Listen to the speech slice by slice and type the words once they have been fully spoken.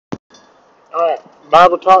All right,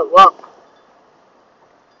 Bible talk. Well,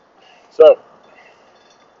 so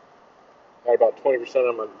got about 20%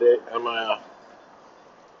 on my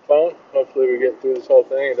phone. Hopefully, we get through this whole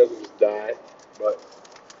thing. It doesn't just die. But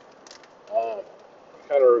uh,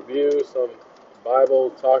 kind of review some Bible,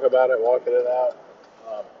 talk about it, walking it out.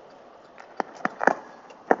 Um,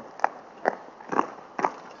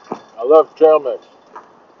 I love trail mix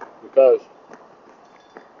because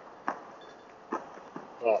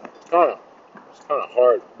it's kind of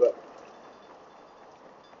hard, but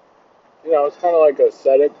it's kind of like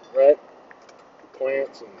aesthetic, right?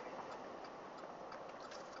 Plants and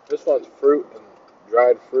this one's fruit and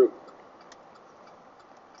dried fruit.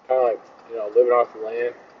 Kind of like living off the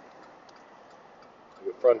land,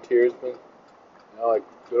 like a frontiersman. Like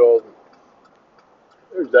good old.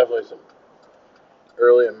 There's definitely some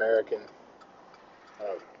early American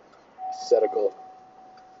kind of ascetical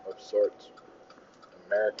of sorts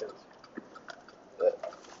Americans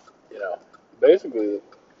that you know basically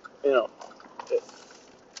you know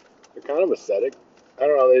they're kind of ascetic. I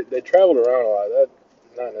don't know. They traveled around a lot. That's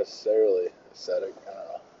not necessarily ascetic. I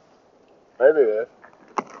don't know. Maybe it is,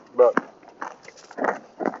 but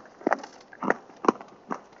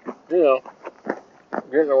you know,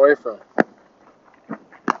 getting away from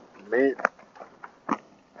meat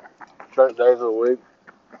certain days of the week.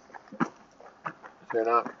 So you're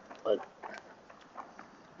not like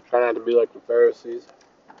trying not to be like the Pharisees,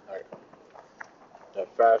 like that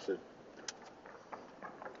fasted.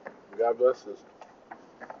 God bless us.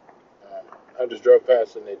 I just drove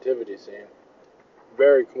past the nativity scene.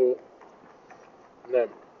 Very cool. And then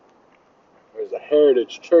there's a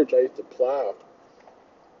heritage church I used to plow.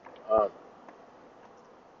 Um,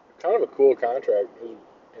 Kind of a cool contract. It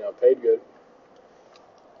was, paid good.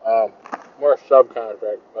 Um, More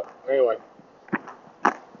subcontract, but anyway,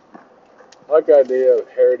 I like the idea of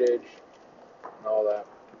heritage and all that.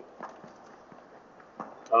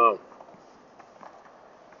 Um,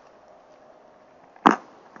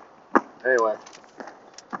 anyway,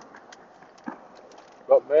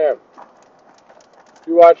 but man, if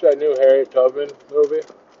you watch that new Harriet Tubman movie,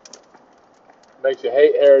 it makes you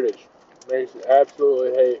hate heritage. It makes you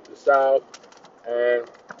absolutely hate the South and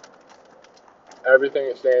everything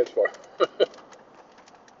it stands for.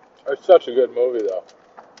 It's such a good movie, though.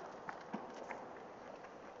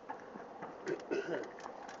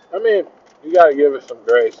 I mean, you got to give it some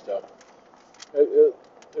grace, though. There's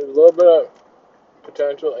a little bit of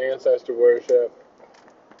potential ancestor worship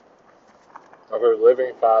of her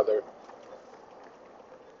living father,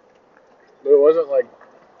 but it wasn't like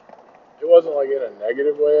in a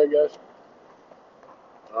negative way, I guess.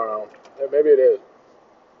 I don't know. Yeah, maybe it is,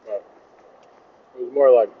 but it was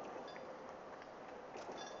more like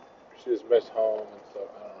she just missed home and stuff.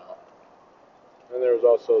 I don't know. And there was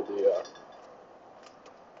also the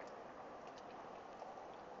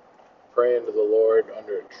praying to the Lord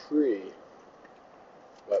under a tree,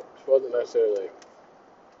 but she wasn't necessarily.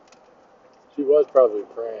 She was probably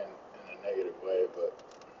praying in a negative way, but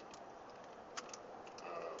I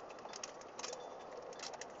don't know.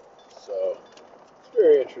 So it's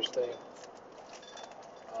very interesting.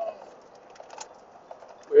 Um,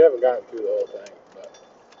 we haven't gotten through the whole thing, but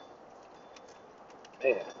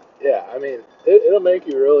man, yeah. I mean, it'll make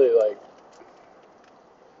you really like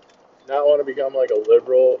not want to become like a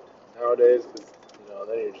liberal nowadays, because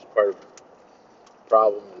then you're just part of the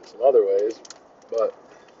problem in some other ways. But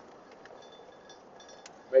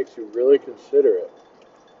it makes you really considerate.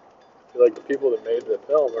 I feel like the people that made the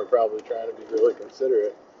film are probably trying to be really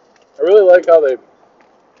considerate. I really like how they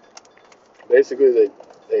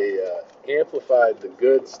amplified the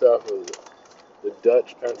good stuff of the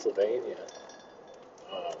Dutch Pennsylvania.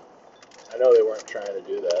 Um, I know they weren't trying to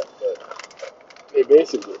do that, but they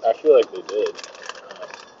basically, I feel like they did. Um,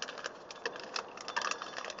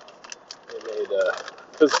 they made,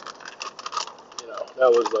 because, that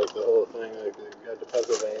was like the whole thing. Like, you got to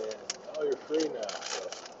Pennsylvania, and, oh, you're free now. So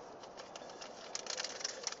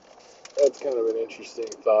that's kind of an interesting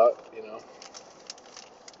thought.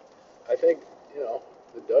 I think,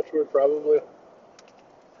 the Dutch were probably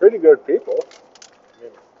pretty good people. I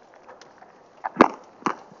mean,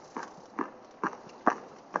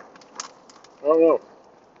 I don't know.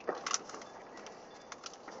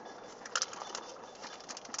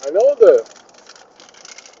 I know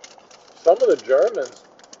some of the Germans,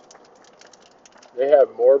 they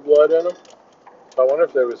have more blood in them. So I wonder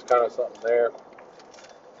if there was kind of something there.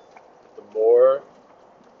 The Moor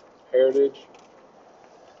heritage.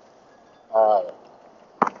 Uh,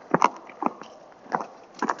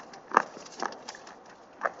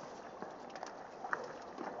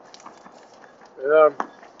 and,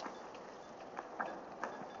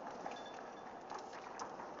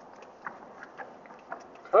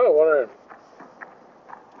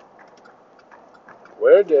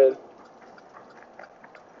 did,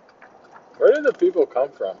 where did the people come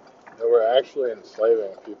from that were actually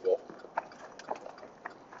enslaving people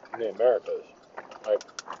in the Americas? Like,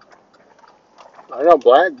 I know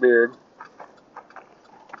Blackbeard,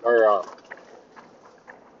 or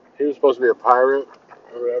he was supposed to be a pirate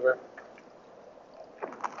or whatever.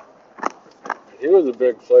 He was a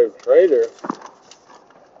big slave trader,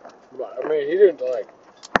 but I mean, he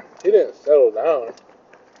didn't settle down.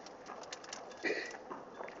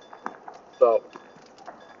 So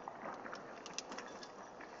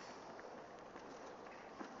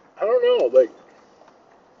I don't know, like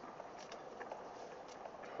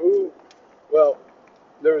who. Well,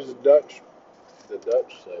 there was the Dutch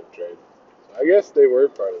slave trade. So I guess they were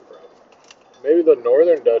part of the problem. Maybe the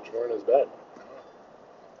northern Dutch weren't as bad.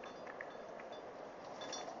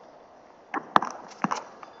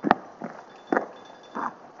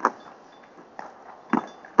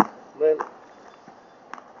 I mean,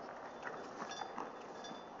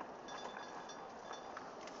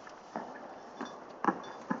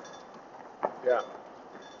 yeah.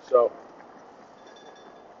 So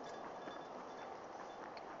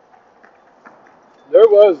there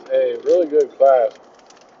was a really good class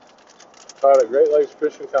taught at Great Lakes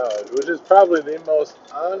Christian College, which is probably the most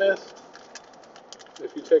honest,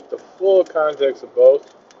 if you take the full context of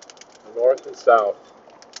both the North and South.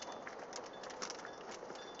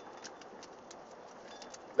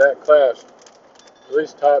 That class, at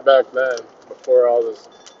least taught back then, before all this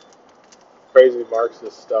crazy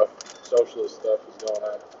Marxist stuff, socialist stuff was going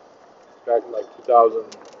on, back in like 2000.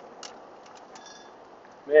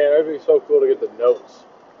 Man, it'd be so cool to get the notes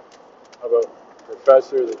of a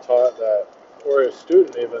professor that taught that, or a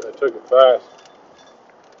student even that took a class.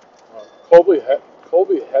 Colby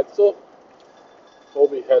Hetzel.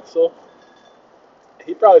 Colby Hetzel.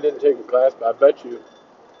 He probably didn't take the class, but I bet you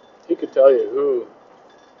he could tell you who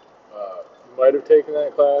might have taken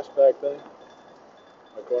that class back then,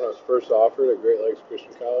 like when it was first offered at Great Lakes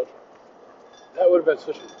Christian College. That would have been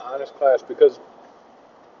such an honest class because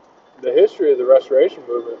the history of the Restoration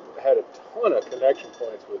Movement had a ton of connection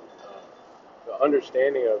points with the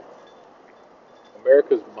understanding of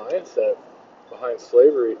America's mindset behind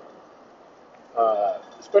slavery,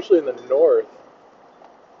 especially in the North,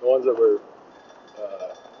 the ones that were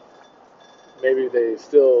maybe they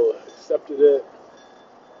still accepted it.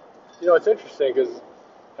 You know, it's interesting because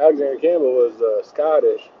Alexander Campbell was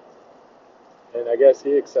Scottish, and I guess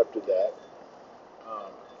he accepted that,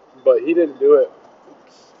 but he didn't do it.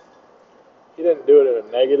 Oops, he didn't do it in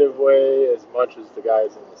a negative way as much as the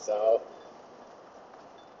guys in the South.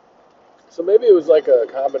 So maybe it was like a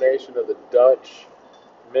combination of the Dutch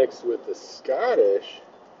mixed with the Scottish.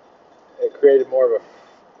 It created more of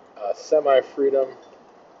a semi-freedom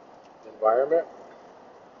environment.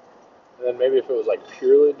 And then maybe if it was like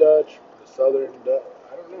purely Dutch, the Southern Dutch,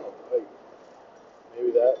 I don't know. Like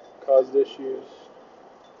maybe that caused issues.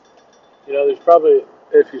 You know, there's probably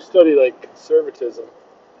if you study like conservatism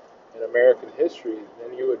in American history,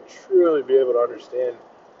 then you would truly be able to understand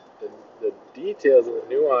the details and the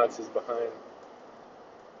nuances behind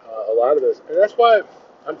a lot of this. And that's why,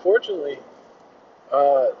 unfortunately,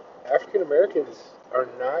 African Americans are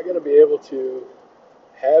not going to be able to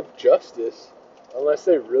have justice unless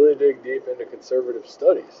they really dig deep into conservative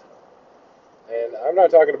studies. And I'm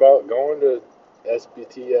not talking about going to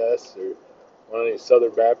SBTS or one of these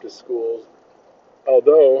Southern Baptist schools,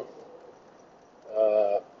 although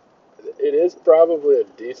it is probably a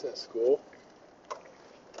decent school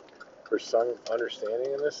for some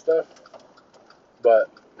understanding in this stuff. But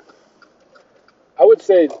I would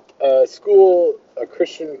say school, a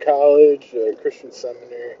Christian college, a Christian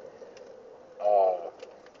seminary, uh,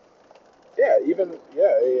 yeah, even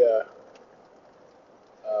yeah,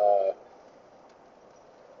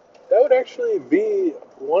 that would actually be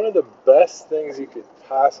one of the best things you could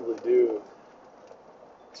possibly do.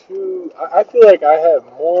 I feel like I have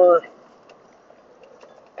more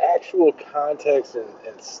actual context and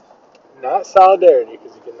not solidarity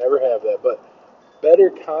because you can never have that, but better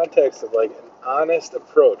context of like an honest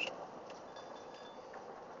approach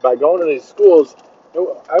by going to these schools.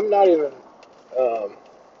 I'm not even um,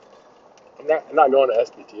 I'm not going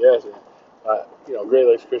to SBTS or Great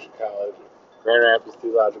Lakes Christian College, Grand Rapids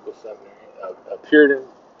Theological Seminary, Puritan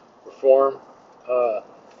Reform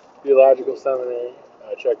Theological Seminary.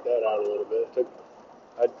 I checked that out a little bit.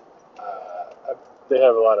 I, they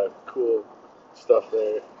have a lot of cool stuff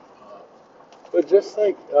there, but just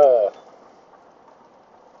like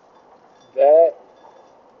that,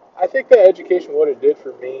 I think that education, what it did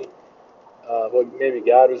for me, what maybe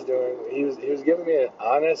God was doing, he was giving me an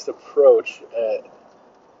honest approach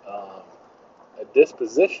um, a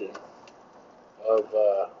disposition of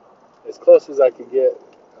as close as I could get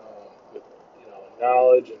with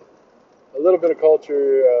knowledge and a little bit of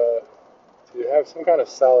culture to have some kind of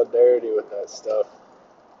solidarity with that stuff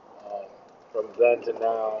um, from then to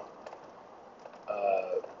now.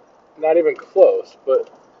 Uh, Not even close, but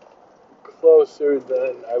closer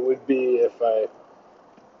than I would be if I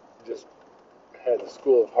just had the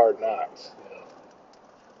school of hard knocks.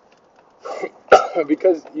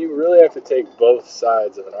 Because you really have to take both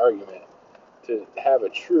sides of an argument to have a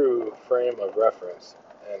true frame of reference.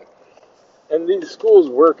 And and these schools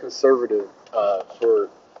were conservative for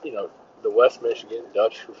you know the West Michigan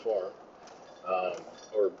Dutch Reform um,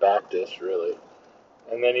 or Baptist really,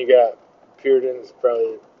 and then you got Puritans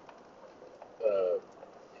probably.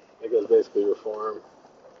 I think it was basically Reform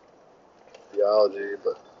theology,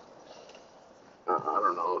 but I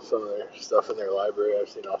don't know some of their stuff in their library. I've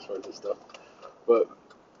seen all sorts of stuff, but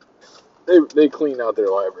they clean out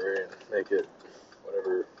their library and make it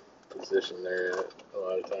whatever position they're in a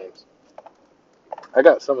lot of times. I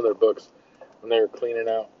got some of their books when they were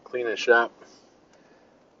cleaning shop.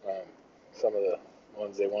 Um, some of the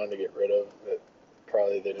ones they wanted to get rid of that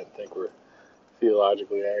probably they didn't think were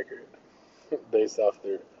theologically accurate based off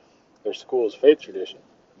their school's faith tradition.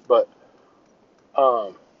 But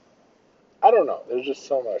um, I don't know. There's just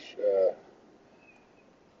so much.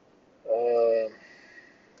 Um,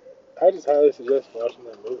 I just highly suggest watching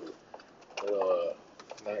that movie. It'll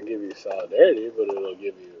not give you solidarity, but it'll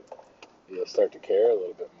give you you'll start to care a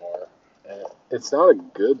little bit more. And it's not a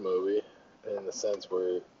good movie in the sense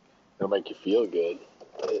where it'll make you feel good.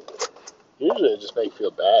 Usually it just makes you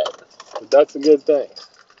feel bad, but that's a good thing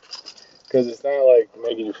because it's not like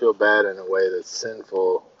making you feel bad in a way that's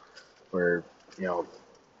sinful, where you know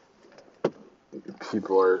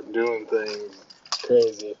people are doing things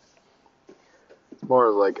crazy. It's more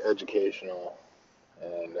of like educational,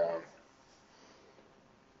 and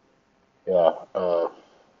yeah,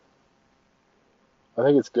 I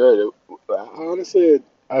think it's good. Honestly,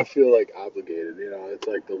 I feel like obligated. It's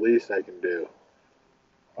like the least I can do.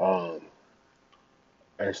 Um,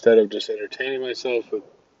 Instead of just entertaining myself with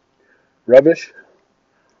rubbish,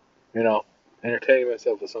 you know, entertaining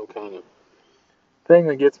myself with some kind of thing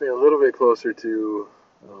that gets me a little bit closer to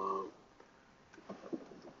um,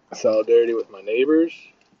 solidarity with my neighbors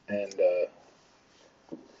and,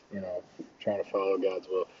 trying to follow God's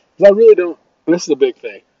will. Because I really don't, this is a big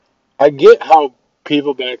thing. I get how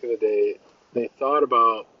people back in the day, they thought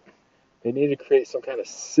about, they needed to create some kind of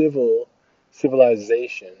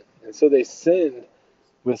civilization. And so they sinned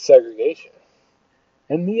with segregation.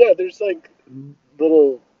 And yeah, there's like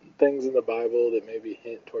little things in the Bible that maybe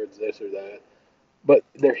hint towards this or that. But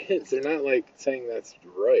they're hints. They're not like saying that's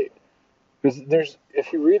right. Because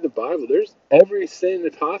if you read the Bible, there's every sin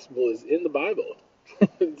that's possible is in the Bible.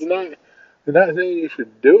 It's not, they're not saying you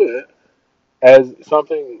should do it as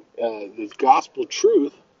something that's gospel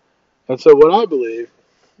truth. And so what I believe,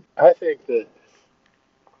 I think that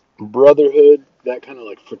brotherhood, that kind of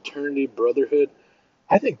like fraternity brotherhood,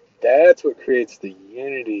 I think that's what creates the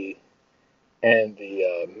unity and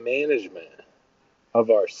the management of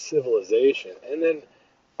our civilization. And then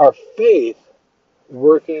our faith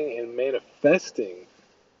working and manifesting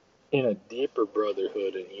in a deeper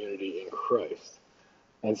brotherhood and unity in Christ.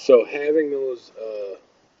 And so having those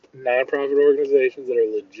nonprofit organizations that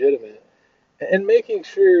are legitimate and making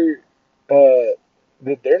sure that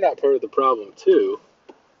they're not part of the problem too,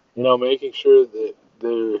 making sure that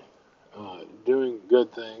they're doing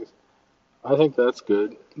good things, I think that's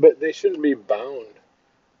good. But they shouldn't be bound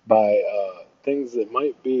by things that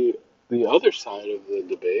might be the other side of the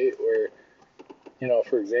debate where,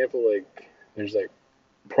 for example, like there's like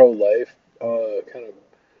pro-life kind of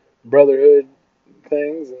brotherhood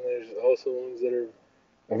things, and there's also ones that are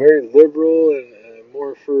very liberal and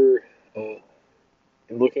more for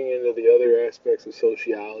looking into the other aspects of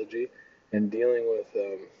sociology and dealing with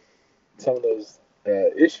some of those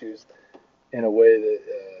issues in a way that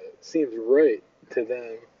seems right to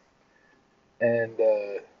them, and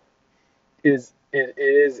it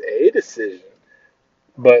is a decision.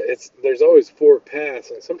 But there's always four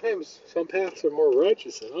paths, and sometimes some paths are more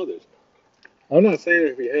righteous than others. I'm not saying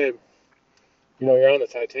if you had, you're on the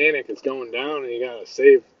Titanic, it's going down, and you gotta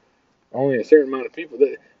save only a certain amount of people.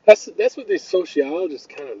 That's what these sociologists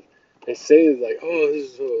kind of they say is like, oh,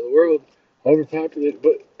 this is the world overpopulated.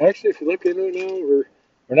 But actually, if you look into it now,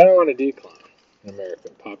 we're not on a decline in America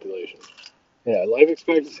population. Yeah, life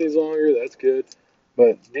expectancy is longer. That's good,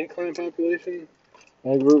 but decline population.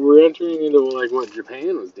 Like we're entering into like what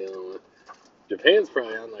Japan was dealing with. Japan's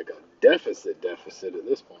probably on like a deficit at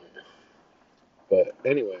this point. But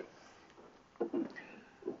anyway,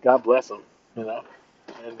 God bless them, and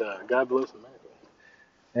God bless America.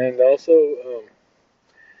 And also,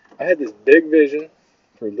 I had this big vision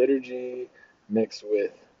for liturgy mixed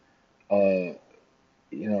with, uh,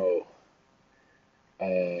 you know,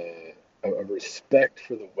 a respect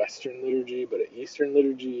for the Western liturgy, but an Eastern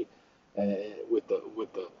liturgy, and with the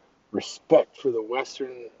respect for the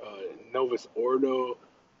Western Novus Ordo,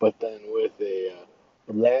 but then with a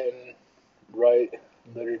Latin Rite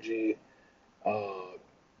liturgy uh,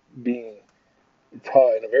 being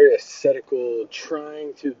taught in a very ascetical,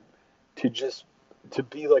 trying to just to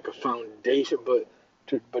be like a foundation, but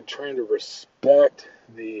trying to respect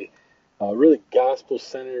the really gospel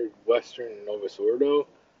centered Western Novus Ordo.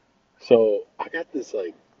 So I got this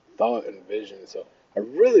like thought and vision. So I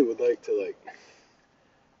really would like to like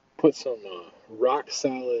put some rock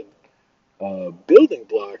solid building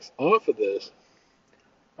blocks off of this.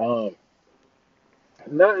 Um,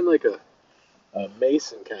 Not in like a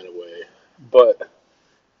Mason kind of way, but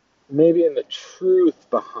maybe in the truth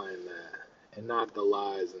behind that, and not the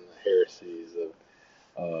lies and the heresies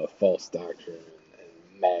of false doctrine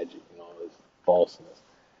and magic and all this falseness.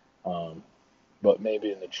 Um, but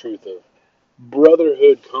maybe in the truth of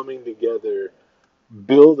brotherhood coming together,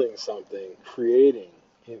 building something, creating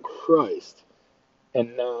in Christ,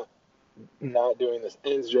 and not doing this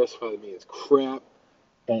ends justify the means crap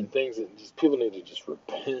and things that just people need to just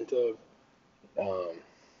repent of. Um,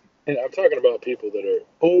 and I'm talking about people that are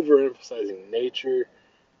overemphasizing nature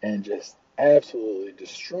and just absolutely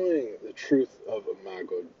destroying the truth of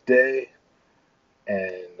Imago Dei,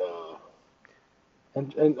 and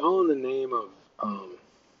and all in the name of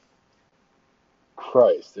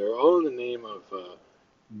Christ. They're all in the name of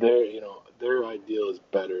their ideal is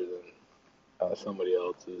better than somebody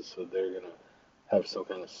else's, so they're gonna have some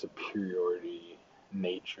kind of superiority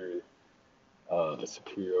nature,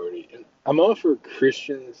 superiority. And I'm all for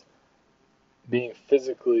Christians being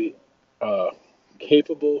physically uh,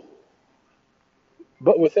 capable,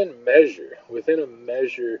 but within a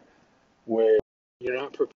measure where you're not